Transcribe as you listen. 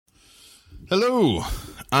Hello,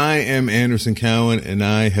 I am Anderson Cowan, and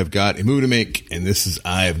I have got a movie to make, and this is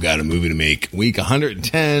I Have Got a Movie to Make, week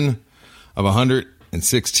 110 of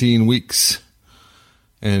 116 weeks,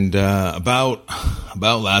 and about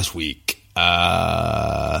last week.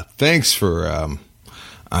 Thanks for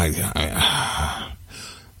I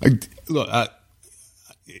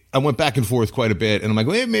went back and forth quite a bit, and I'm like,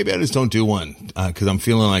 well, maybe I just don't do one because I'm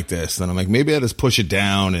feeling like this. Then I'm like, maybe I just push it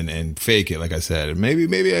down and fake it, like I said. And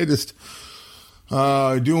maybe I just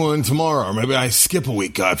do one tomorrow, or maybe I skip a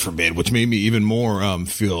week, God forbid, which made me even more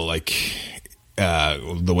feel like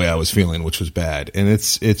the way I was feeling, which was bad. And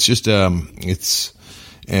it's just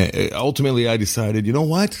ultimately I decided, you know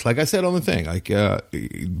what? Like I said on the thing, like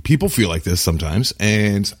people feel like this sometimes,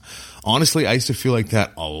 and honestly, I used to feel like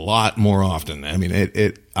that a lot more often. I mean,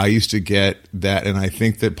 I used to get that, and I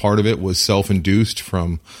think that part of it was self-induced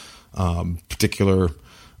from particular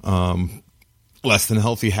less than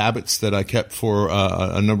healthy habits that I kept for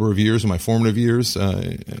a number of years in my formative years,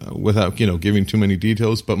 without giving too many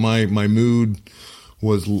details. But my mood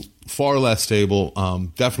was far less stable,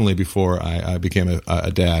 definitely before I became a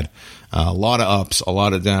dad. A lot of ups, a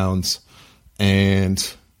lot of downs,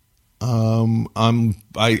 and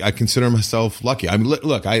I consider myself lucky. I mean,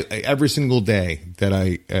 look, I every single day that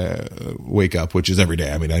I wake up, which is every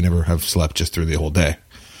day. I mean, I never have slept just through the whole day,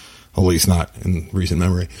 at least not in recent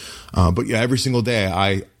memory. But yeah, every single day,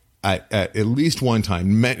 I at least one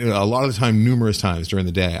time, a lot of the time, numerous times during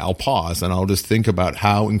the day, I'll pause and I'll just think about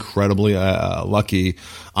how incredibly lucky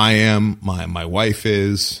I am. My wife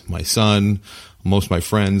is, my son, most of my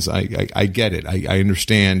friends. I get it. I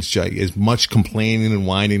understand as much complaining and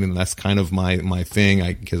whining, and that's kind of my thing.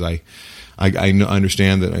 Because I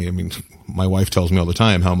understand that. I mean, my wife tells me all the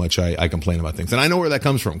time how much I complain about things, and I know where that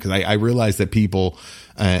comes from, because I realize that people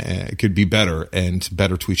could be better and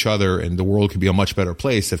better to each other, and the world could be a much better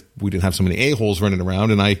place if we didn't have so many a-holes running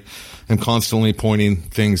around. And I am constantly pointing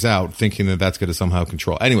things out, thinking that that's going to somehow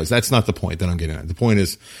control. Anyways, that's not the point that I'm getting at. The point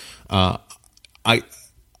is, my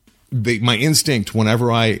instinct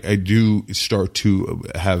whenever I do start to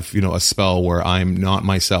have, a spell where I'm not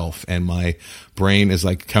myself and my brain is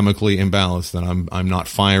like chemically imbalanced, and I'm not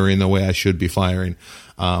firing the way I should be firing.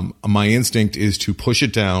 My instinct is to push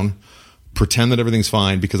it down, pretend that everything's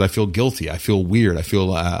fine, because I feel guilty. I feel weird. I feel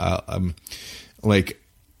like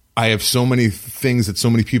I have so many things that so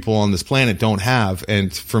many people on this planet don't have.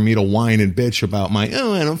 And for me to whine and bitch about I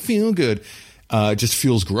don't feel good, just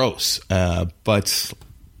feels gross. But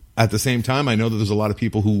at the same time, I know that there's a lot of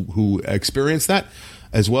people who experience that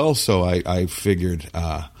as well. So I figured,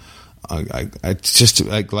 I just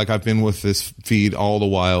like I've been with this feed all the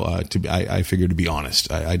while. I figured to be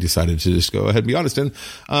honest. I decided to just go ahead and be honest. And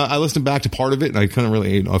I listened back to part of it, and I couldn't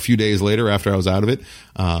really. A few days later, after I was out of it,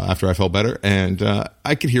 after I felt better, and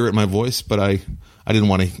I could hear it in my voice, but I didn't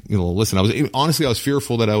want to, listen. I was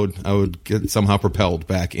fearful that I would get somehow propelled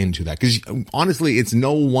back into that, because honestly, it's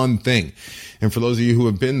no one thing. And for those of you who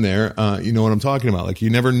have been there, you know what I'm talking about. Like,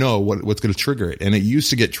 you never know what's going to trigger it. And it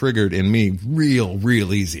used to get triggered in me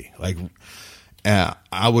real easy. Like,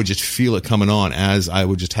 I would just feel it coming on as I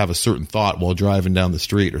would just have a certain thought while driving down the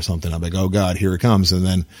street or something. I'm like, oh God, here it comes. And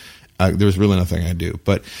then there's really nothing I do.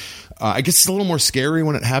 But I guess it's a little more scary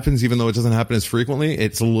when it happens, even though it doesn't happen as frequently.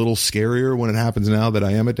 It's a little scarier when it happens now that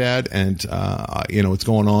I am a dad, and it's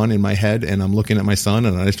going on in my head, and I'm looking at my son,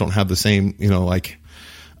 and I just don't have the same,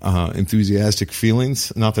 enthusiastic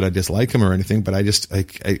feelings. Not that I dislike him or anything, but it's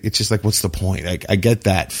just like, what's the point? I get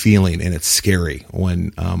that feeling, and it's scary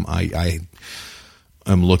when I'm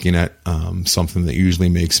looking at something that usually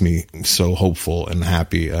makes me so hopeful and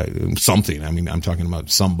happy. Something. I mean, I'm talking about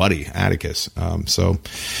somebody, Atticus.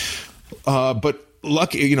 But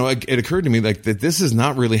lucky, it occurred to me like that this has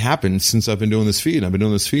not really happened since I've been doing this feed. I've been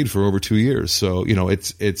doing this feed for over 2 years. So,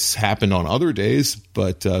 it's happened on other days,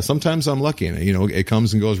 but sometimes I'm lucky, and it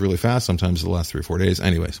comes and goes really fast. Sometimes the last 3 or 4 days.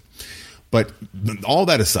 Anyways, but all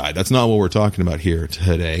that aside, that's not what we're talking about here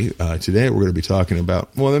today. Today we're going to be talking about,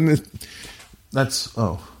 hello.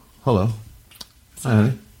 Hi,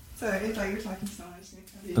 honey. Sorry, I thought you were talking to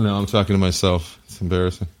someone. No, I'm talking to myself. It's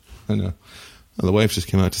embarrassing. I know. The wife just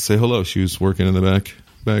came out to say hello. She was working in the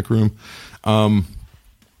back room.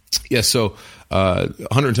 So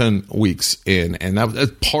 110 weeks in, and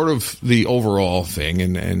that's part of the overall thing.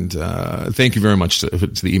 And thank you very much to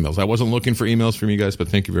the emails. I wasn't looking for emails from you guys, but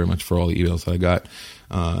thank you very much for all the emails that I got.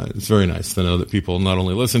 It's very nice to know that people not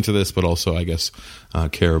only listen to this, but also, I guess,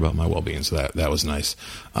 care about my well-being. So that was nice.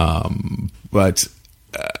 But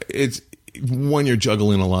it's when you're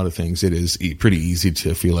juggling a lot of things, it is pretty easy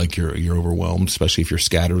to feel like you're overwhelmed, especially if you're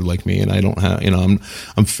scattered like me. And I don't have,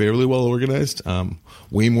 I'm fairly well organized,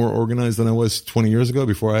 way more organized than I was 20 years ago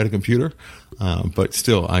before I had a computer. But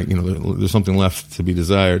still, there's something left to be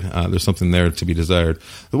desired. There's something there to be desired.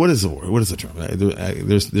 What is the word? What is the term?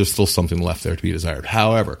 There's still something left there to be desired.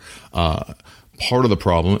 However, part of the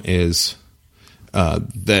problem is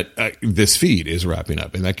that this feed is wrapping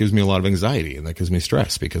up, and that gives me a lot of anxiety, and that gives me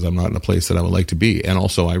stress because I'm not in a place that I would like to be. And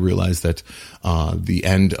also I realize that the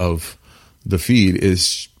end of the feed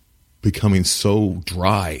is becoming so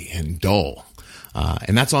dry and dull,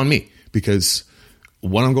 and that's on me, because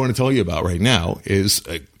what I'm going to tell you about right now is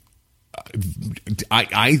I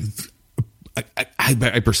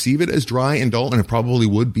perceive it as dry and dull, and it probably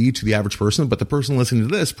would be to the average person, but the person listening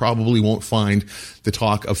to this probably won't find the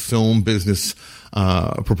talk of film business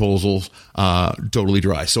proposals totally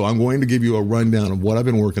dry. So I'm going to give you a rundown of what I've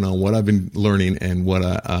been working on, what I've been learning, and what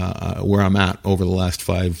where I'm at over the last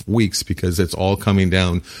 5 weeks, because it's all coming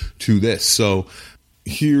down to this. So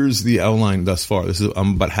here's the outline thus far.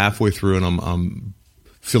 I'm about halfway through, and I'm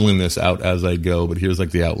filling this out as I go, but here's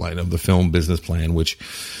like the outline of the film business plan, which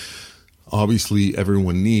obviously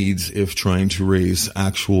everyone needs if trying to raise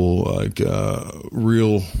actual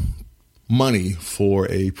real money for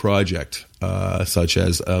a project, such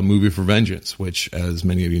as a Movie for Vengeance, which, as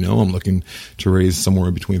many of you know, I'm looking to raise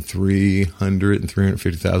somewhere between $300,000 and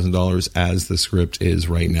 $350,000 as the script is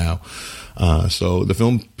right now. So the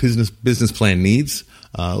film business plan needs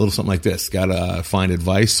a little something like this. Got to find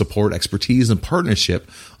advice, support, expertise, and partnership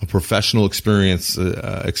of professional experienced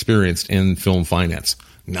in film finance.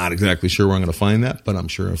 Not exactly sure where I'm going to find that, but I'm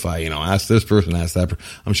sure if I, ask this person, ask that,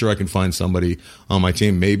 I'm sure I can find somebody on my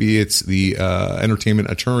team. Maybe it's the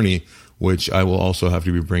entertainment attorney, which I will also have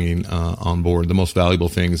to be bringing on board. The most valuable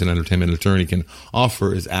things an entertainment attorney can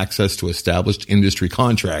offer is access to established industry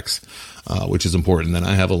contracts, which is important. Then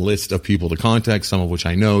I have a list of people to contact, some of which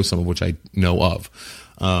I know, some of which I know of.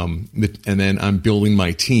 And then I'm building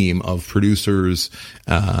my team of producers,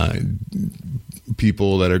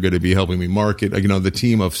 people that are going to be helping me market, the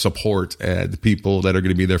team of support, the people that are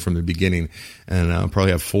going to be there from the beginning. And I'll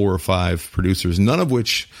probably have 4 or 5 producers, none of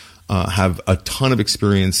which have a ton of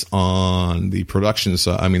experience on the production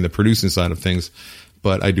side, the producing side of things.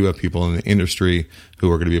 But I do have people in the industry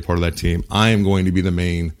who are going to be a part of that team. I am going to be the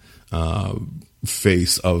main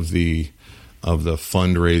face of the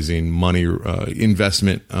fundraising money,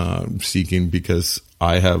 investment seeking, because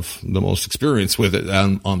I have the most experience with it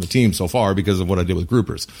on the team so far because of what I did with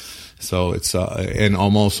groupers. So it's, and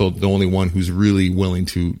I'm also the only one who's really willing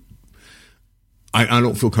to, I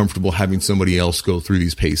don't feel comfortable having somebody else go through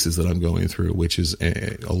these paces that I'm going through, which is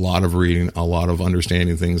a lot of reading, a lot of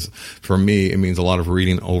understanding things. For me, it means a lot of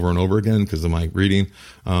reading over and over again because of my reading,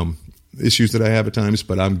 issues that I have at times,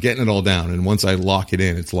 but I'm getting it all down. And once I lock it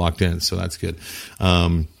in, it's locked in. So that's good.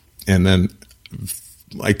 And then,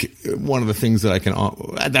 like, one of the things that I can,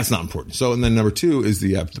 that's not important. So, and then number 2 is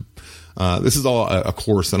this is all a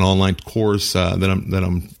course, an online course, that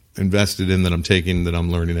I'm invested in, that I'm taking, that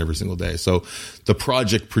I'm learning every single day. So the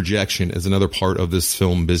project projection is another part of this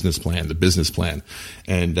film business plan, the business plan.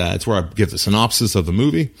 And, it's where I give the synopsis of the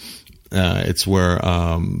movie. It's where,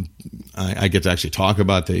 I get to actually talk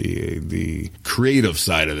about the creative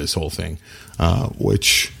side of this whole thing,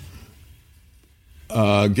 which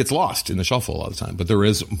gets lost in the shuffle a lot of the time. But there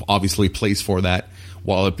is obviously a place for that.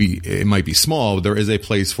 While it might be small, there is a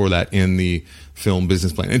place for that in the film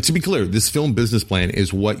business plan. And to be clear, this film business plan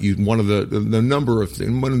is one of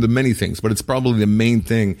the many things, but it's probably the main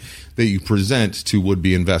thing that you present to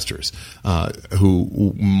would-be investors,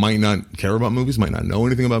 who might not care about movies, might not know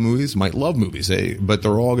anything about movies, might love movies, but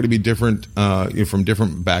they're all going to be different, from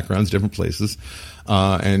different backgrounds, different places,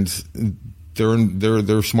 and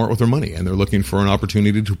they're smart with their money, and they're looking for an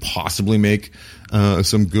opportunity to possibly make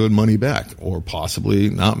some good money back, or possibly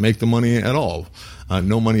not make the money at all,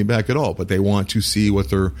 no money back at all. But they want to see what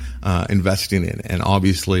they're investing in, and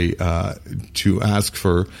obviously, to ask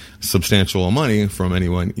for substantial money from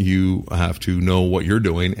anyone, you have to know what you're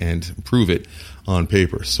doing and prove it on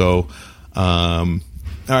paper. So, all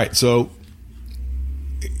right, so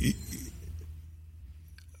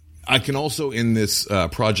I can also, in this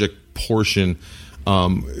project portion,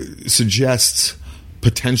 suggest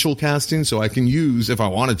potential casting. So I can use, if I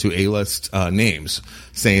wanted to, A-list names,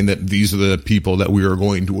 saying that these are the people that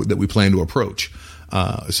we plan to approach.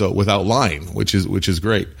 So without lying, which is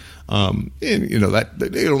great. And that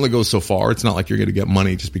it only goes so far. It's not like you're going to get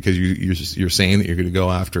money just because you're saying that you're going to go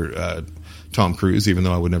after Tom Cruise, even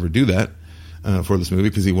though I would never do that for this movie,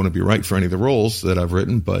 because he wouldn't be right for any of the roles that I've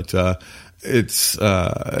written. But it's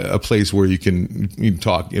a place where you can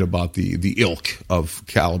talk about the ilk of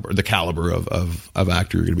the caliber of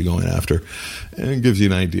actor you're going to be going after, and it gives you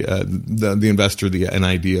an idea, the investor an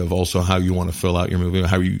idea of also how you want to fill out your movie,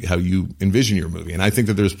 how you envision your movie. And I think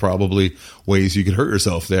that there's probably ways you could hurt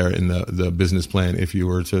yourself there in the business plan if you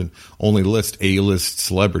were to only list A-list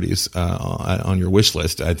celebrities on your wish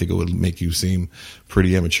list. I think it would make you seem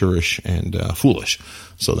pretty amateurish and foolish.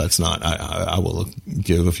 So that's not. I will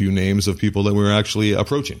give a few names of people that we're actually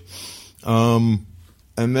approaching. And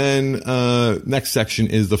then next section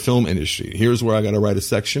is the film industry. Here's where I got to write a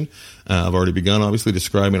section. I've already begun, obviously,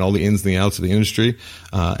 describing all the ins and the outs of the industry.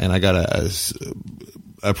 And I got to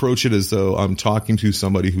approach it as though I'm talking to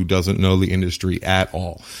somebody who doesn't know the industry at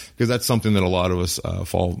all. Because that's something that a lot of us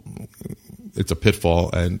fall. It's a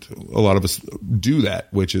pitfall, and a lot of us do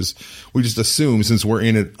that, which is we just assume, since we're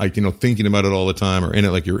in it, thinking about it all the time, or in it,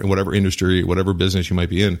 like you're in whatever industry, whatever business you might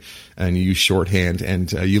be in, and you use shorthand,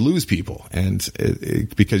 and you lose people, and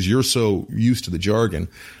because you're so used to the jargon,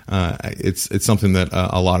 it's something that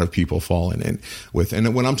a lot of people fall in with.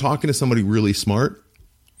 And when I'm talking to somebody really smart,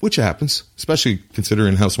 which happens, especially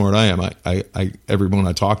considering how smart I am. Everyone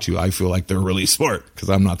I talk to, I feel like they're really smart because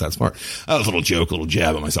I'm not that smart. A little joke, a little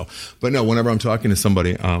jab at myself. But no, whenever I'm talking to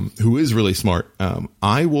somebody who is really smart,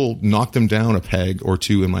 I will knock them down a peg or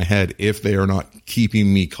two in my head if they are not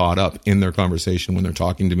keeping me caught up in their conversation when they're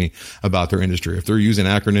talking to me about their industry. If they're using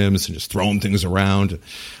acronyms and just throwing things around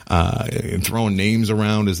and throwing names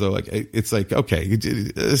around as though it's like, okay,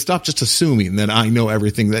 stop just assuming that I know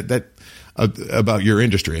everything that about your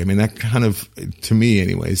industry. I mean, that kind of, to me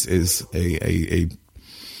anyways, is a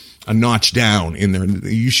notch down in there.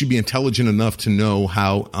 You should be intelligent enough to know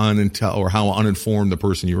how uninformed the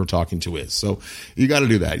person you were talking to is. So you got to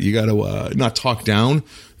do that. You got to not talk down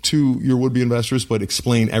to your would-be investors, but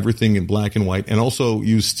explain everything in black and white, and also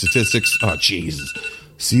use statistics. Oh, Jesus.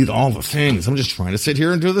 See all the things. I'm just trying to sit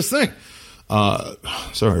here and do this thing.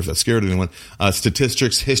 Sorry if that scared anyone.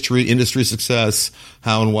 Statistics, history, industry success,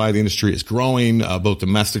 how and why the industry is growing, both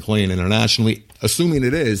domestically and internationally. Assuming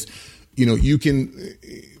it is, you can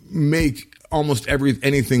make almost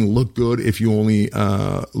anything look good if you only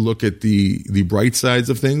look at the bright sides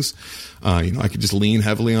of things. I could just lean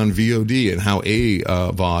heavily on VOD and how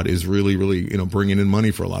VOD is really, really, bringing in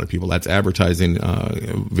money for a lot of people. That's advertising,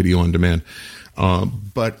 video on demand.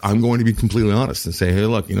 But I'm going to be completely honest and say, hey,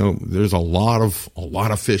 look, there's a lot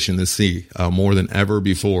of fish in the sea, more than ever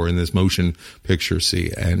before in this motion picture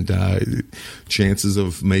sea. And, chances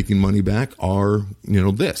of making money back are,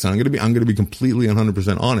 this. And I'm going to be completely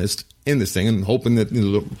 100% honest in this thing, and hoping that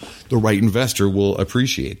the right investor will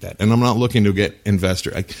appreciate that. And I'm not looking to get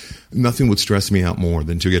nothing would stress me out more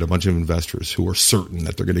than to get a bunch of investors who are certain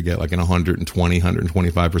that they're going to get like an 120,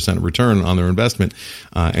 125% return on their investment,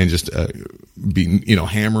 and just be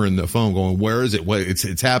hammering the phone going, where is it? What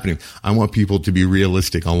it's happening. I want people to be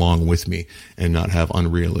realistic along with me and not have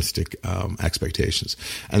unrealistic expectations.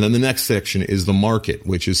 And then the next section is the market,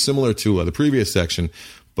 which is similar to the previous section,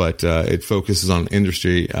 but it focuses on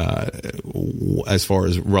industry as far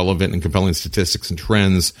as relevant and compelling statistics and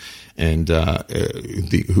trends, and as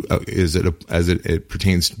it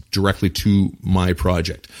pertains directly to my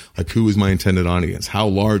project. Like, who is my intended audience? How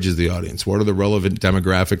large is the audience? What are the relevant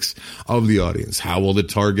demographics of the audience? How will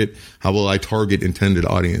I target intended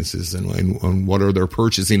audiences, and what are their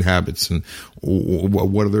purchasing habits, and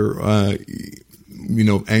what are their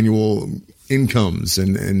annual incomes,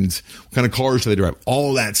 and what kind of cars do they drive?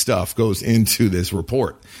 All that stuff goes into this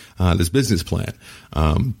report, this business plan.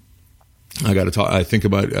 I think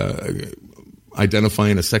about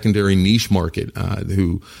identifying a secondary niche market,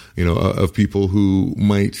 of people who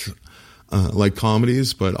might like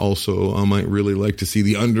comedies, but also might really like to see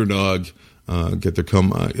the underdog get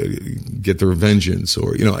their vengeance,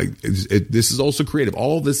 or this is also creative.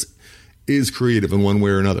 All this is creative in one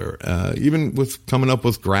way or another, even with coming up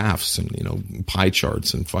with graphs and pie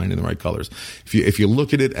charts and finding the right colors. If you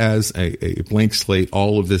look at it as a blank slate,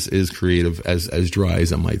 all of this is creative, as dry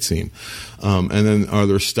as it might seem. And then are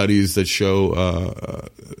there studies that show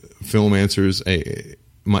film answers that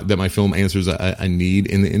my film answers a need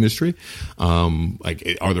in the industry? Are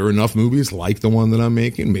there enough movies like the one that I'm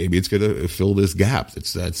making? Maybe it's going to fill this gap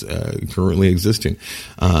that's currently existing.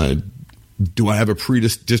 Do I have a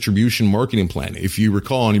pre-distribution marketing plan? If you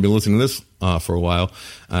recall, and you've been listening to this for a while,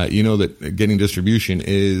 you know that getting distribution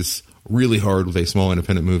is really hard with a small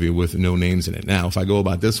independent movie with no names in it. Now, if I go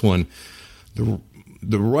about this one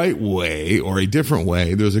the right way or a different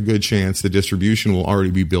way, there's a good chance the distribution will already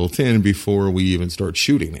be built in before we even start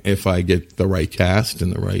shooting, if I get the right cast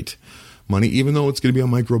and the right money, even though it's going to be a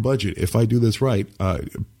micro budget. If I do this right,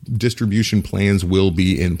 distribution plans will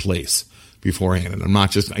be in place beforehand. And I'm not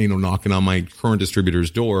just, knocking on my current distributor's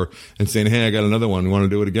door and saying, hey, I got another one. You want to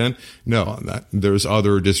do it again? No, there's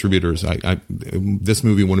other distributors. This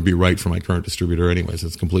movie wouldn't be right for my current distributor anyways.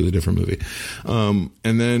 It's a completely different movie.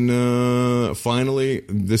 And then, finally,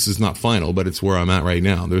 this is not final, but it's where I'm at right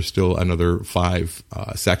now. There's still another 5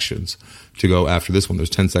 sections to go after this one. There's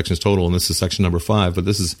 10 sections total, and this is section number 5, but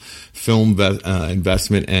this is film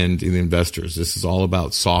investment and the investors. This is all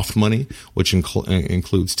about soft money, which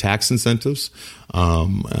includes tax incentives,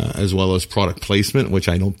 as well as product placement, which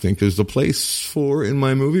I don't think there's a place for in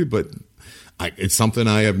my movie, but it's something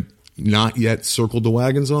I have not yet circled the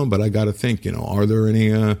wagons on, but I got to think, are there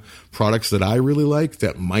any products that I really like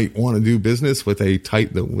that might want to do business with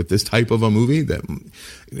with this type of a movie? That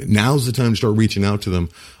now's the time to start reaching out to them.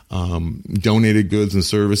 Donated goods and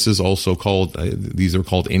services, also called, these are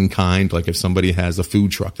called in kind. Like if somebody has a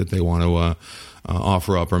food truck that they want to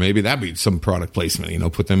offer up, or maybe that'd be some product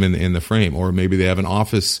placement, put them in the frame, or maybe they have an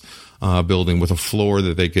office building with a floor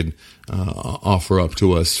that they could offer up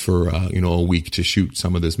to us for a week to shoot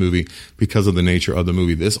some of this movie because of the nature of the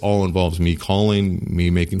movie. This all involves me calling, me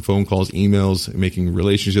making phone calls, emails, making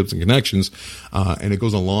relationships and connections, and it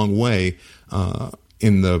goes a long way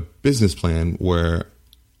in the business plan where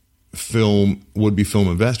would-be film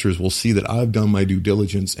investors will see that I've done my due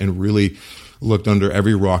diligence and really looked under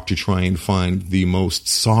every rock to try and find the most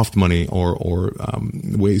soft money or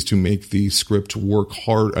ways to make the script work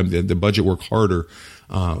hard, the budget work harder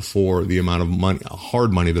for the amount of money,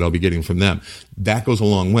 hard money that I'll be getting from them. That goes a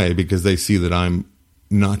long way because they see that I'm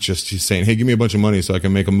not just saying, hey, give me a bunch of money so I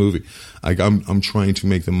can make a movie. I'm trying to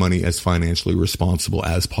make the money as financially responsible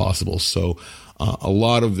as possible. So a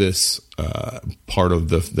lot of this part of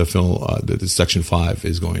the film, the section 5,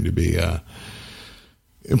 is going to be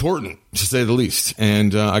important, to say the least.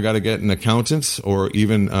 And I got to get an accountant or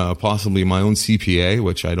even possibly my own CPA,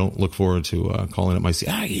 which I don't look forward to calling it my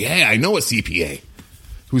CPA. Yeah, I know a CPA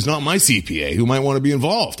who's not my CPA, who might want to be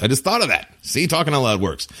involved. I just thought of that. See, talking out loud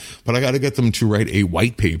works. But I got to get them to write a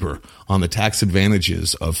white paper on the tax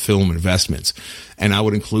advantages of film investments. And I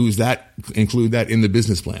would include that in the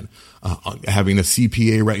business plan. Having a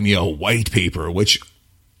CPA write me a white paper, which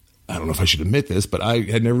I don't know if I should admit this, but I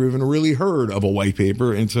had never even really heard of a white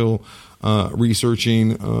paper until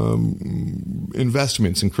researching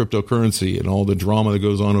investments in cryptocurrency and all the drama that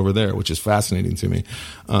goes on over there, which is fascinating to me.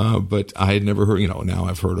 But I had never heard, now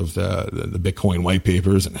I've heard of the Bitcoin white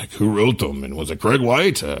papers and who wrote them, and was it Craig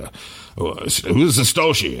White? Who's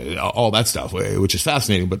Satoshi? All that stuff, which is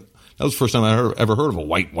fascinating. But that was the first time I ever heard of a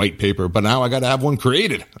white paper. But now I got to have one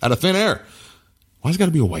created out of thin air. Why's it got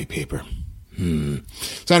to be a white paper?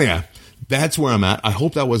 So anyhow, that's where I'm at. I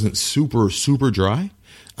hope that wasn't super, super dry.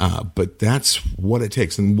 But that's what it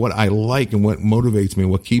takes, and what I like and what motivates me,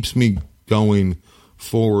 what keeps me going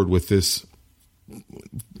forward with this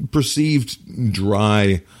perceived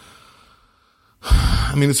dry.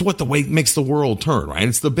 I mean, it's what the way makes the world turn, right?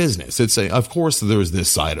 It's the business. Of course there's this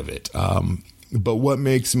side of it. But what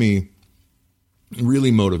makes me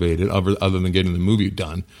really motivated, other than getting the movie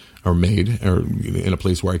done or made, or in a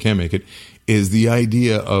place where I can make it, is the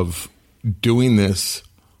idea of doing this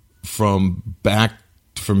from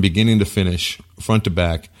beginning to finish, front to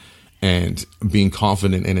back, and being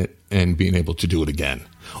confident in it and being able to do it again,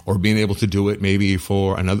 or being able to do it maybe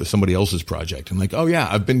for somebody else's project. And like, oh yeah,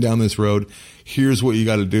 I've been down this road. Here's what you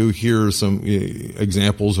got to do. Here are some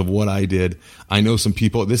examples of what I did. I know some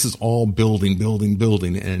people. This is all building.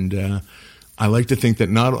 And, I like to think that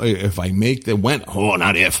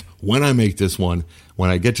when I make this one, when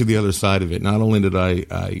I get to the other side of it, not only did I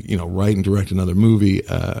write and direct another movie,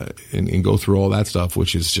 and go through all that stuff,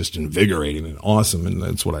 which is just invigorating and awesome, and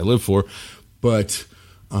that's what I live for, but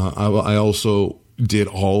I also did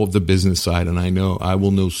all of the business side, and I know I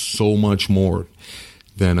will know so much more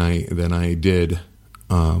than I did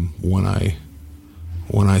when I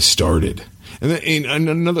started. And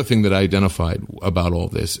another thing that I identified about all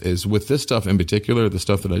this is, with this stuff in particular, the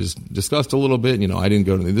stuff that I just discussed a little bit, I didn't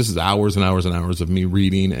go to this is hours and hours and hours of me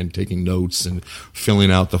reading and taking notes and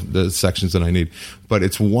filling out the sections that I need. But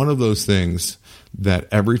it's one of those things that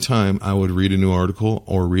every time I would read a new article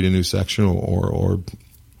or read a new section or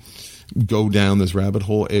go down this rabbit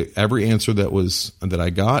hole, every answer that I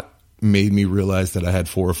got made me realize that I had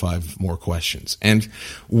 4 or 5 more questions. And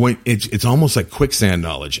when it's almost like quicksand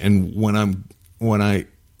knowledge. And when I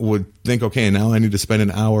would think, okay, now I need to spend an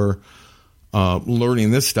hour learning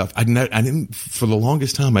this stuff, I didn't, for the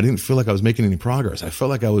longest time, I didn't feel like I was making any progress. I felt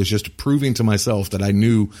like I was just proving to myself that I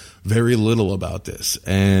knew very little about this.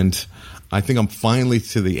 And I think I'm finally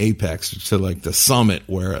to the apex, to like the summit,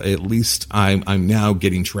 where at least I'm now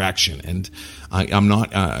getting traction, and I'm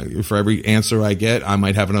not for every answer I get, I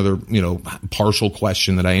might have another partial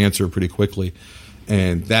question that I answer pretty quickly,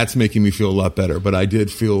 and that's making me feel a lot better. But I did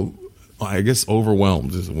feel, I guess,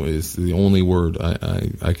 overwhelmed is the only word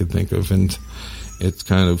I could think of, and it's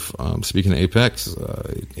kind of speaking of apex,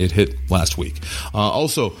 it hit last week.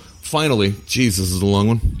 Also, finally, this is a long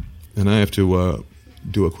one, and I have to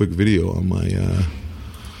do a quick video on my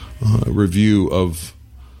review of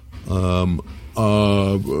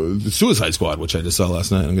the Suicide Squad, which I just saw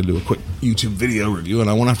last night. I'm going to do a quick YouTube video review, and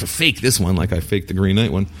I won't have to fake this one like I faked the Green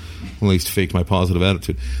Knight one, at least faked my positive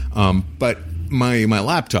attitude. But my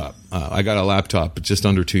laptop, I got a laptop just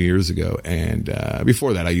under 2 years ago, and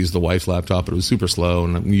before that I used the wife's laptop, but it was super slow,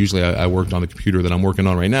 and usually I worked on the computer that I'm working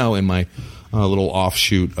on right now in my little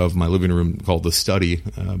offshoot of my living room called the study,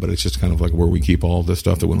 but it's just kind of like where we keep all the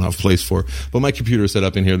stuff that we don't have place for. But my computer is set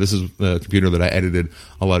up in here. This is the computer that I edited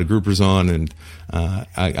a lot of groupers on, and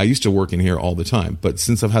I used to work in here all the time. But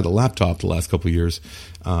since I've had the laptop the last couple of years,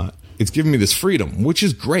 it's given me this freedom, which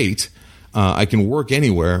is great. I can work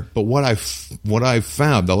anywhere, but what I've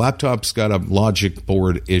found, the laptop's got a logic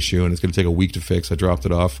board issue, and it's going to take a week to fix. I dropped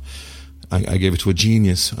it off. I gave it to a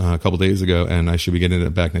genius a couple days ago, and I should be getting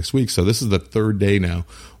it back next week. So this is the third day now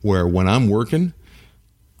where when I'm working,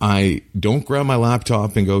 I don't grab my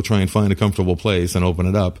laptop and go try and find a comfortable place and open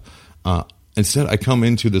it up. Instead, I come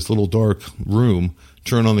into this little dark room,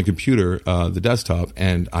 turn on the computer, the desktop,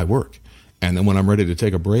 and I work. And then when I'm ready to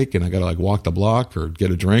take a break and I got to like walk the block or get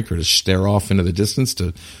a drink or just stare off into the distance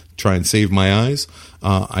to try and save my eyes,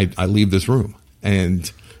 I leave this room. And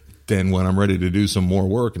then when I'm ready to do some more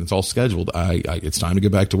work and it's all scheduled, it's time to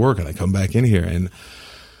get back to work, and I come back in here. And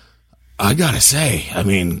I got to say, I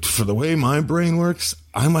mean, for the way my brain works,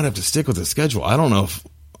 I might have to stick with the schedule. I don't know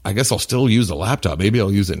I guess I'll still use the laptop. Maybe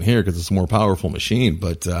I'll use it in here because it's a more powerful machine.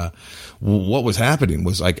 But what was happening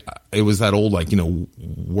was like, it was that old,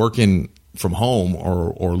 working from home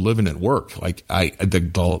or living at work. Like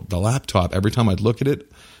the laptop, every time I'd look at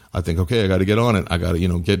it, I think, okay, I got to get on it. I got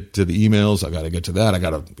to, get to the emails. I got to get to that. I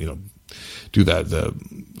got to, do that, the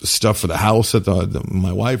stuff for the house that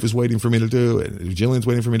my wife is waiting for me to do, and Jillian's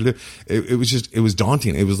waiting for me to do. It was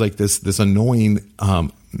daunting. It was like this annoying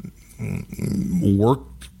work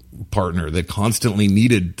partner that constantly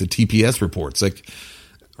needed the TPS reports. Like,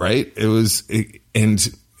 right?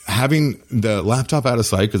 And having the laptop out of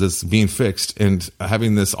sight because it's being fixed, and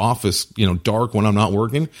having this office, dark when I'm not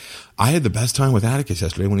working. I had the best time with Atticus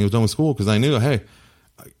yesterday when he was done with school, because I knew, hey,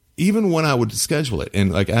 even when I would schedule it,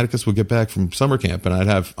 and like Atticus would get back from summer camp, and I'd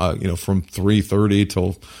have, from 3:30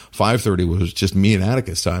 till 5:30 was just me and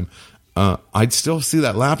Atticus time. I'd still see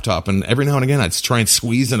that laptop, and every now and again I'd try and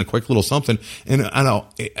squeeze in a quick little something, and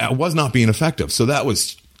I was not being effective. So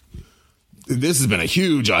this has been a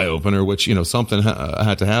huge eye opener, which, something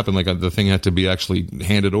had to happen. Like the thing had to be actually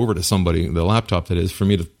handed over to somebody, the laptop that is, for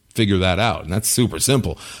me to figure that out. And that's super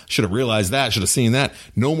simple. Should have realized that, should have seen that.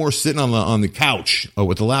 No more sitting on the couch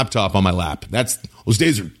with the laptop on my lap. Those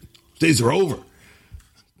days are over.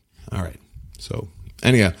 All right. So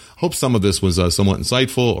anyhow, hope some of this was somewhat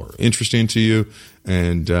insightful or interesting to you.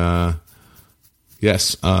 And,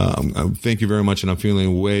 yes, thank you very much, and I'm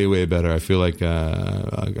feeling way, way better. I feel like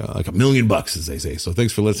 $1 million, as they say. So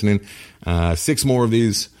thanks for listening. 6 more of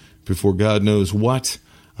these before God knows what.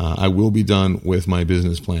 I will be done with my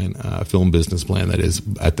business plan, film business plan. That is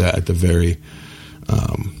at the very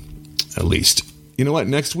at least. You know what?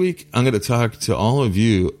 Next week I'm going to talk to all of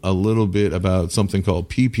you a little bit about something called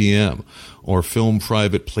PPM, or Film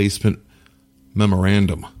Private Placement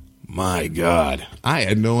Memorandum. My God, I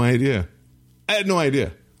had no idea. But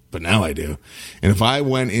now I do. And if I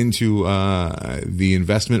went into the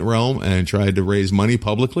investment realm and tried to raise money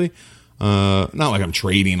publicly, not like I'm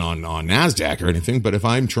trading on NASDAQ or anything, but if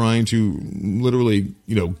I'm trying to literally,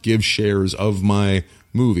 give shares of my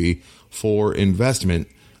movie for investment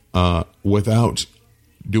without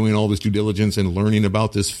doing all this due diligence and learning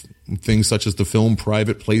about this thing such as the Film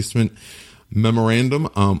Private Placement Memorandum,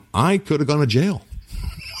 I could have gone to jail.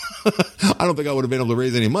 I don't think I would have been able to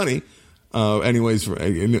raise any money. Anyways, for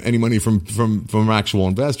any money from actual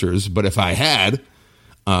investors. But if I had,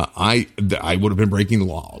 I would have been breaking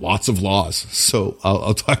lots of laws. So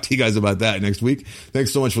I'll talk to you guys about that next week.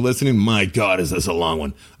 Thanks so much for listening. My God, is this a long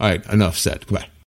one. All right, enough said. Goodbye.